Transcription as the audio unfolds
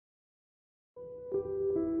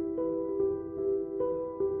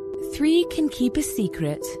Three can keep a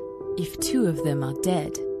secret if two of them are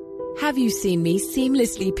dead. Have You Seen Me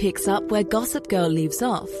seamlessly picks up where Gossip Girl leaves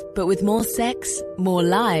off, but with more sex, more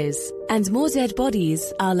lies, and more dead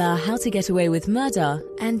bodies a la How to Get Away with Murder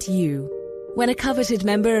and You. When a coveted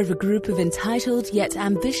member of a group of entitled yet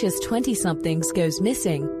ambitious 20-somethings goes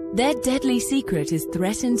missing, their deadly secret is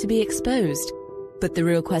threatened to be exposed. But the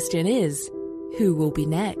real question is, who will be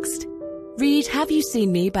next? Read Have You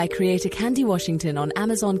Seen Me by creator Candy Washington on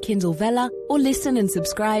Amazon Kindle Vella, or listen and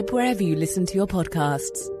subscribe wherever you listen to your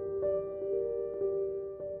podcasts.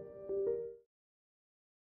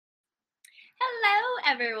 Hello,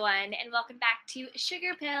 everyone, and welcome back to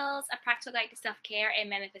Sugar Pills, a practical guide to self-care and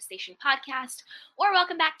manifestation podcast, or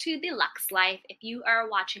welcome back to The Luxe Life if you are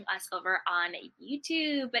watching us over on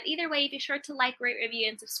YouTube. But either way, be sure to like, rate, review,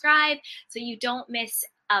 and subscribe so you don't miss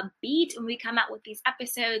a beat when we come out with these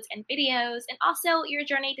episodes and videos. And also, your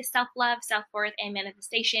journey to self-love, self-worth, and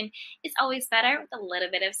manifestation is always better with a little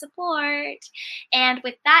bit of support. And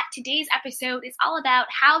with that, today's episode is all about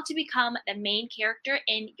how to become the main character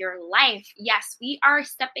in your life. Yes, we are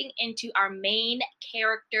stepping into our main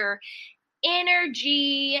character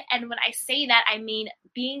energy. And when I say that, I mean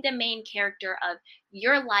being the main character of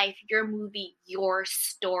your life, your movie, your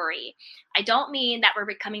story. I don't mean that we're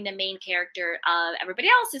becoming the main character of everybody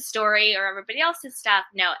else's story or everybody else's stuff.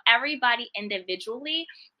 No, everybody individually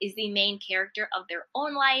is the main character of their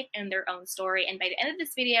own life and their own story. And by the end of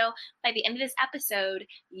this video, by the end of this episode,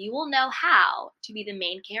 you will know how to be the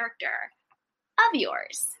main character of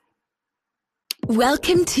yours.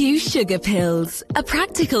 Welcome to Sugar Pills, a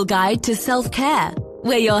practical guide to self-care,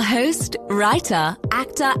 where your host, writer,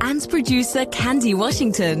 actor, and producer Candy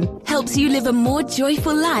Washington helps you live a more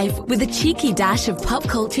joyful life with a cheeky dash of pop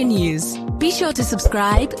culture news. Be sure to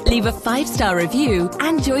subscribe, leave a 5-star review,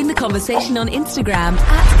 and join the conversation on Instagram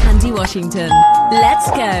at Candy Washington. Let's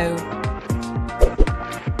go!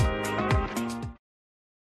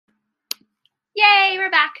 Yay,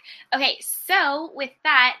 we're back. Okay, so with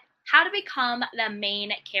that, how to become the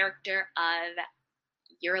main character of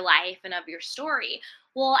your life and of your story.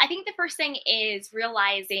 Well, I think the first thing is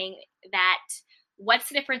realizing that what's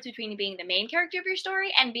the difference between being the main character of your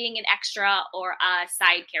story and being an extra or a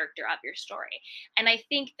side character of your story. And I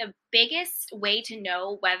think the biggest way to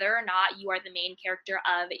know whether or not you are the main character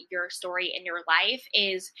of your story in your life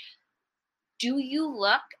is, do you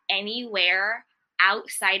look anywhere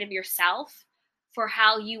outside of yourself for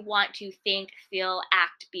how you want to think, feel,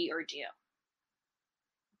 act, be, or do?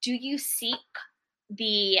 Do you seek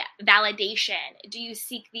the validation? Do you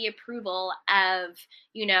seek the approval of,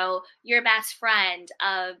 your best friend,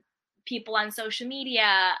 of people on social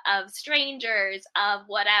media, of strangers, of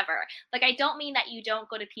whatever? Like, I don't mean that you don't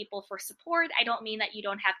go to people for support. I don't mean that you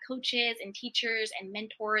don't have coaches and teachers and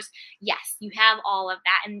mentors. Yes, you have all of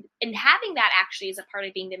that. And having that actually is a part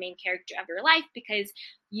of being the main character of your life, because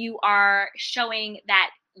you are showing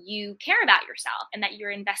that you care about yourself and that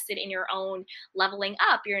you're invested in your own leveling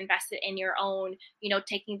up. You're invested in your own,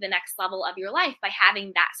 taking the next level of your life by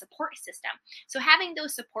having that support system. So having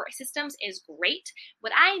those support systems is great.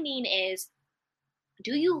 What I mean is,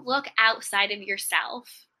 do you look outside of yourself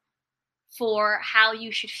for how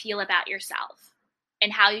you should feel about yourself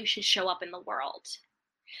and how you should show up in the world?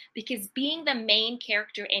 Because being the main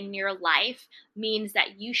character in your life means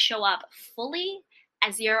that you show up fully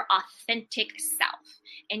as your authentic self.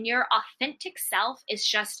 And your authentic self is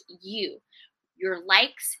just you. Your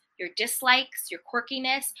likes, your dislikes, your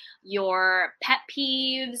quirkiness, your pet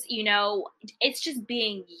peeves, it's just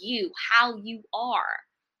being you, how you are.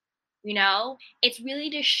 It's really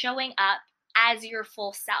just showing up as your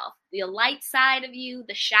full self. The light side of you,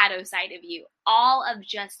 the shadow side of you, all of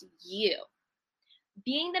just you.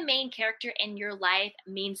 Being the main character in your life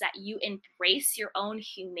means that you embrace your own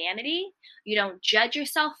humanity. You don't judge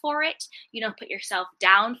yourself for it. You don't put yourself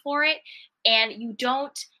down for it. And you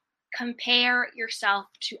don't compare yourself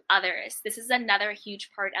to others. This is another huge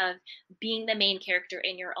part of being the main character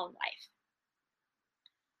in your own life.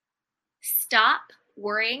 Stop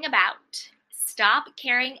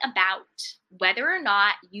caring about whether or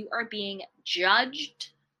not you are being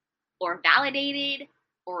judged or validated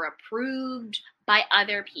or approved by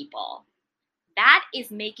other people. That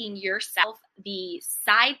is making yourself the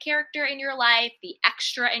side character in your life, the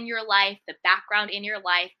extra in your life, the background in your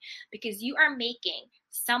life, because you are making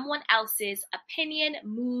someone else's opinion,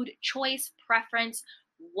 mood, choice, preference,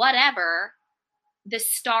 whatever, the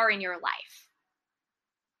star in your life.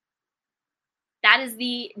 That is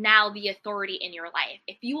now the authority in your life.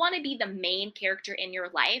 If you want to be the main character in your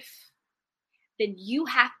life, then you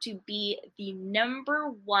have to be the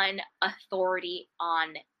number one authority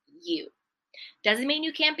on you. Doesn't mean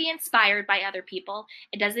you can't be inspired by other people.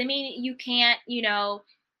 It doesn't mean you can't,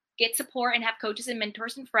 get support and have coaches and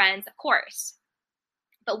mentors and friends, of course.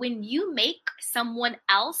 But when you make someone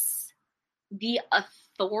else the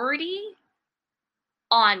authority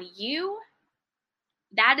on you,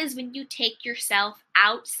 that is when you take yourself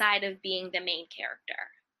outside of being the main character.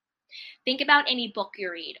 Think about any book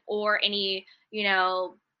you read or any,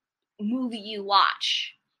 movie you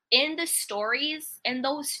watch. In those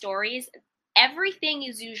stories, everything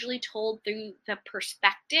is usually told through the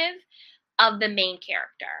perspective of the main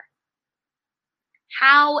character.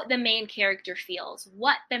 How the main character feels,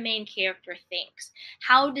 what the main character thinks,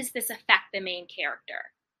 how does this affect the main character?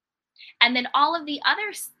 And then all of the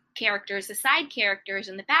other characters, the side characters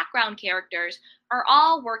and the background characters, are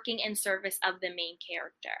all working in service of the main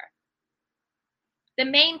character. The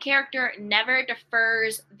main character never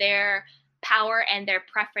defers their power and their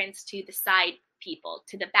preference to the side people,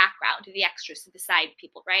 to the background, to the extras, to the side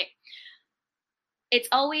people, right? It's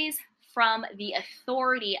always from the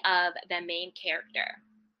authority of the main character.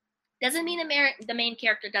 Doesn't mean the main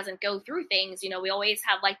character doesn't go through things. We always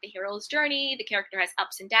have like the hero's journey. The character has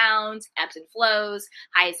ups and downs, ebbs and flows,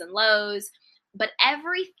 highs and lows. But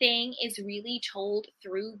everything is really told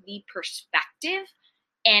through the perspective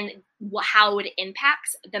and how it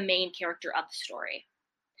impacts the main character of the story.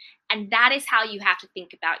 And that is how you have to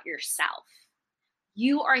think about yourself.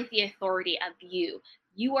 You are the authority of you.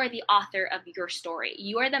 You are the author of your story.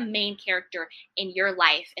 You are the main character in your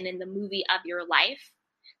life and in the movie of your life.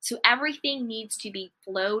 So everything needs to be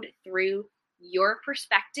flowed through your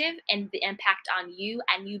perspective and the impact on you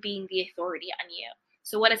and you being the authority on you.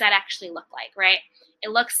 So what does that actually look like, right?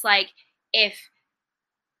 It looks like if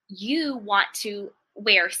you want to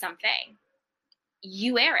wear something,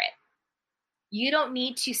 you wear it. You don't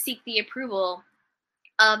need to seek the approval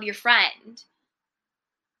of your friend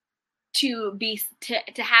to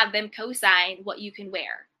have them co-sign what you can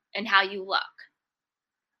wear and how you look.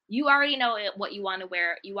 You already know what you want to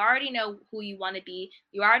wear. You already know who you want to be.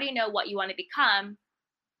 You already know what you want to become.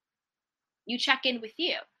 You check in with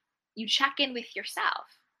you. You check in with yourself.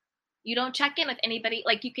 You don't check in with anybody.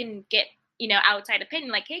 Like you can get, outside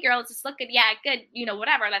opinion, like, hey girl, just look good. Yeah, good.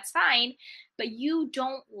 Whatever, that's fine. But you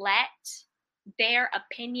don't let their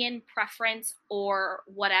opinion, preference, or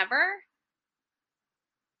whatever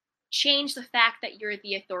change the fact that you're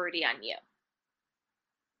the authority on you.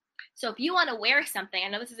 So if you want to wear something, I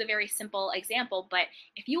know this is a very simple example, but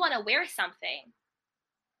if you want to wear something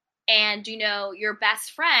and, your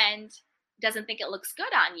best friend doesn't think it looks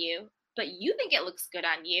good on you, but you think it looks good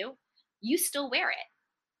on you, you still wear it.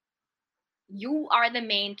 You are the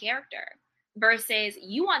main character versus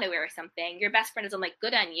you want to wear something, your best friend doesn't like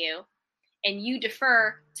good on you, and you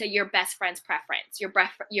defer to your best friend's preference, your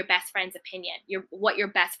best friend's opinion, what your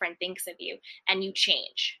best friend thinks of you, and you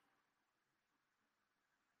change.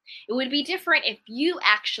 It would be different if you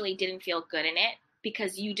actually didn't feel good in it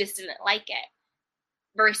because you just didn't like it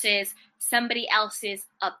versus somebody else's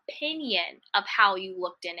opinion of how you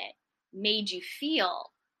looked in it made you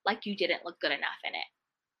feel like you didn't look good enough in it.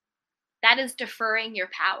 That is deferring your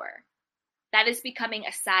power. That is becoming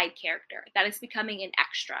a side character. That is becoming an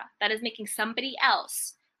extra. That is making somebody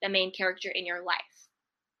else the main character in your life.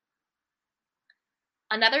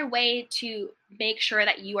 Another way to make sure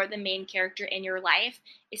that you are the main character in your life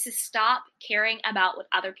is to stop caring about what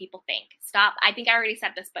other people think. Stop. I think I already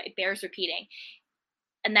said this, but it bears repeating.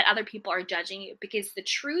 And that other people are judging you. Because the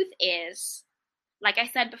truth is, like I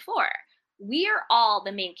said before, we are all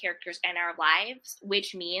the main characters in our lives,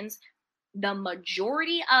 which means the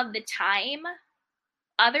majority of the time,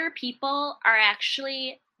 other people are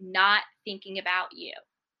actually not thinking about you.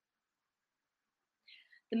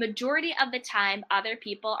 The majority of the time, other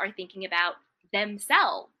people are thinking about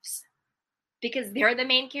themselves because they're the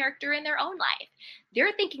main character in their own life.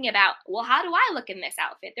 They're thinking about, well, how do I look in this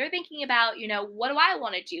outfit? They're thinking about, what do I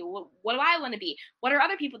want to do? What do I want to be? What are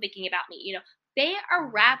other people thinking about me? They are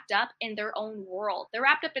wrapped up in their own world. They're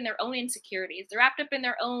wrapped up in their own insecurities. They're wrapped up in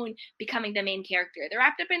their own becoming the main character. They're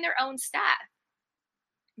wrapped up in their own stuff.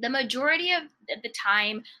 The majority of the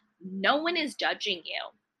time, no one is judging you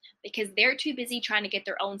because they're too busy trying to get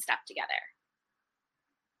their own stuff together.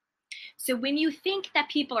 So when you think that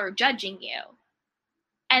people are judging you,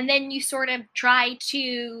 and then you sort of try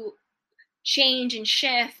to change and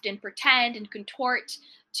shift and pretend and contort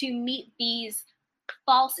to meet these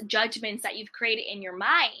false judgments that you've created in your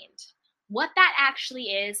mind, what that actually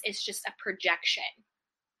is just a projection.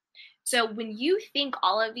 So when you think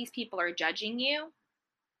all of these people are judging you,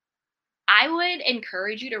 I would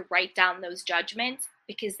encourage you to write down those judgments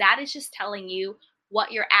because that is just telling you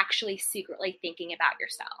what you're actually secretly thinking about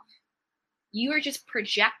yourself. You are just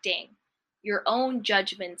projecting your own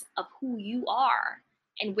judgments of who you are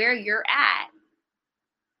and where you're at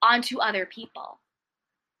onto other people.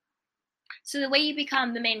 So the way you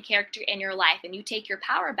become the main character in your life and you take your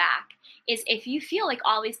power back is if you feel like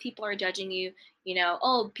all these people are judging you,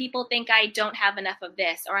 oh, people think I don't have enough of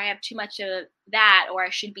this, or I have too much of that, or I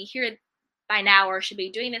should be here by now, or should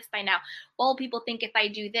be doing this by now. Well, people think if I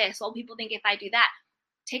do this, well, people think if I do that.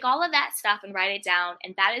 Take all of that stuff and write it down,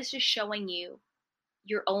 and that is just showing you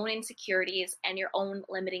your own insecurities and your own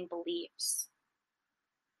limiting beliefs.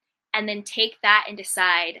 And then take that and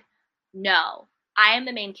decide, no, I am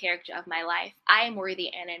the main character of my life. I am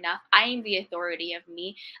worthy and enough. I am the authority of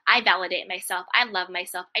me. I validate myself. I love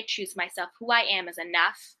myself. I choose myself. Who I am is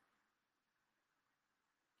enough.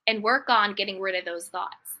 And work on getting rid of those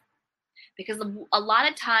thoughts. Because a lot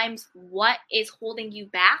of times, what is holding you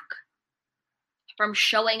back from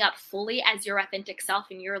showing up fully as your authentic self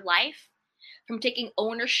in your life, from taking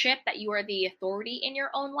ownership that you are the authority in your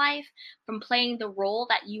own life, from playing the role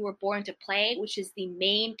that you were born to play, which is the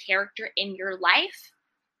main character in your life,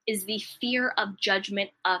 is the fear of judgment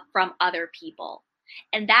from other people.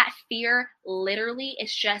 And that fear literally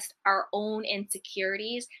is just our own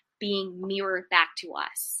insecurities being mirrored back to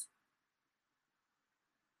us.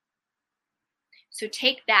 So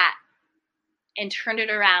take that and turn it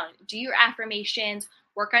around. Do your affirmations,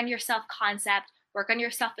 work on your self-concept, work on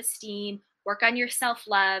your self-esteem, work on your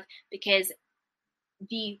self-love, because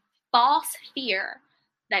the false fear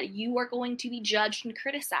that you are going to be judged and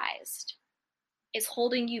criticized is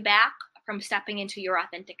holding you back from stepping into your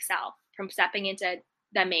authentic self, from stepping into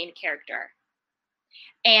the main character.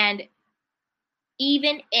 And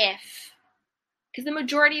even if, because the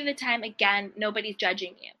majority of the time, again, nobody's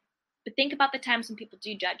judging you, but think about the times when people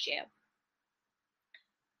do judge you.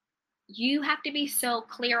 You have to be so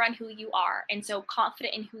clear on who you are and so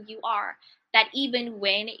confident in who you are that even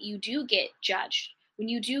when you do get judged, when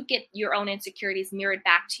you do get your own insecurities mirrored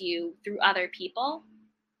back to you through other people,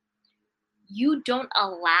 you don't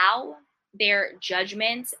allow their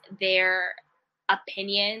judgments, their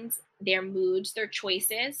opinions, their moods, their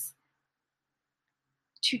choices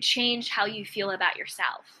to change how you feel about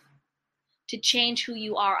yourself, to change who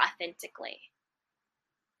you are authentically.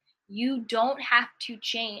 You don't have to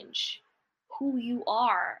change who you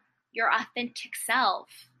are, your authentic self,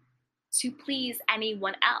 to please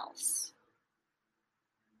anyone else.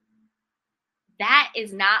 That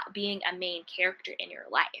is not being a main character in your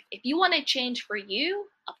life. If you want to change for you,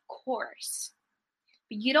 of course.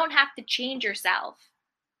 But you don't have to change yourself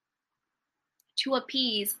to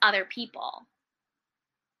appease other people.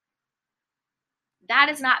 That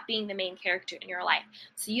is not being the main character in your life.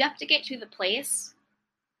 So you have to get to the place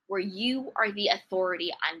where you are the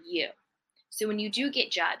authority on you. So when you do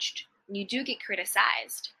get judged, when you do get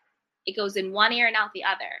criticized, it goes in one ear and out the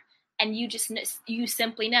other. And you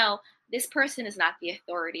simply know, this person is not the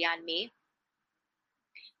authority on me.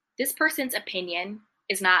 This person's opinion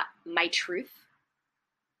is not my truth.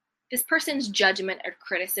 This person's judgment or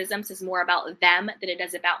criticisms is more about them than it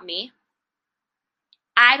does about me.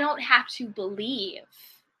 I don't have to believe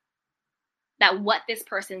that what this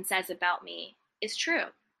person says about me is true.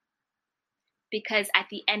 Because at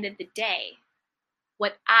the end of the day,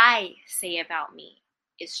 what I say about me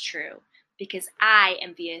is true, because I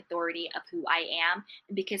am the authority of who I am,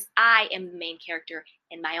 and because I am the main character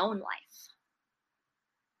in my own life.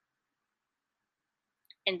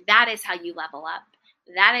 And that is how you level up.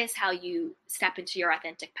 That is how you step into your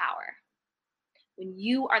authentic power. When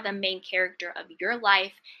you are the main character of your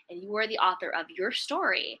life and you are the author of your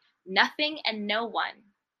story, nothing and no one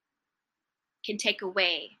can take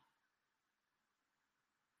away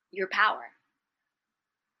your power.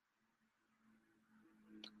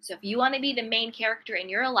 So if you want to be the main character in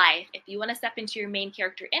your life, if you want to step into your main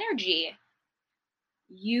character energy,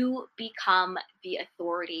 you become the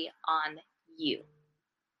authority on you.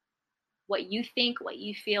 What you think, what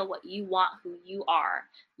you feel, what you want, who you are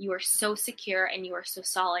so secure and you are so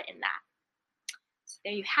solid in that. So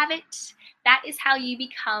there you have it. That is how you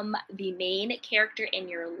become the main character in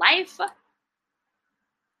your life.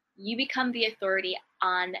 You become the authority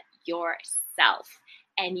on yourself,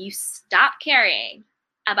 and you stop caring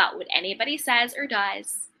about what anybody says or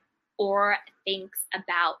does or thinks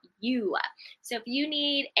about you. So if you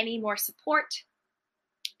need any more support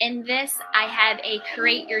in this, I have a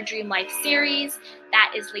Create Your Dream Life series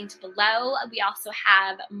that is linked below. We also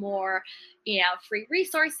have more, free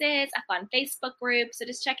resources, a fun Facebook group. So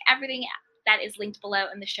just check everything that is linked below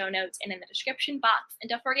in the show notes and in the description box. And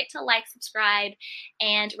don't forget to like, subscribe,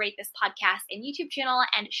 and rate this podcast and YouTube channel,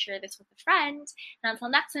 and share this with a friend. And until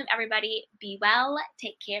next time, everybody, be well,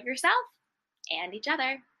 take care of yourself, and each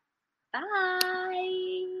other. Bye.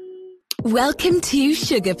 Welcome to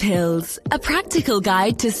Sugar Pills, a practical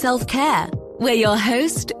guide to self-care, where your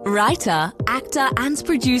host, writer, actor, and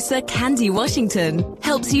producer Candy Washington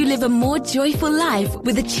helps you live a more joyful life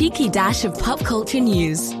with a cheeky dash of pop culture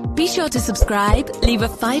news. Be sure to subscribe, leave a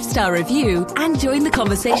 5-star review, and join the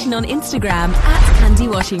conversation on Instagram @Candy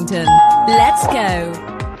Washington. Let's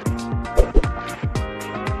go.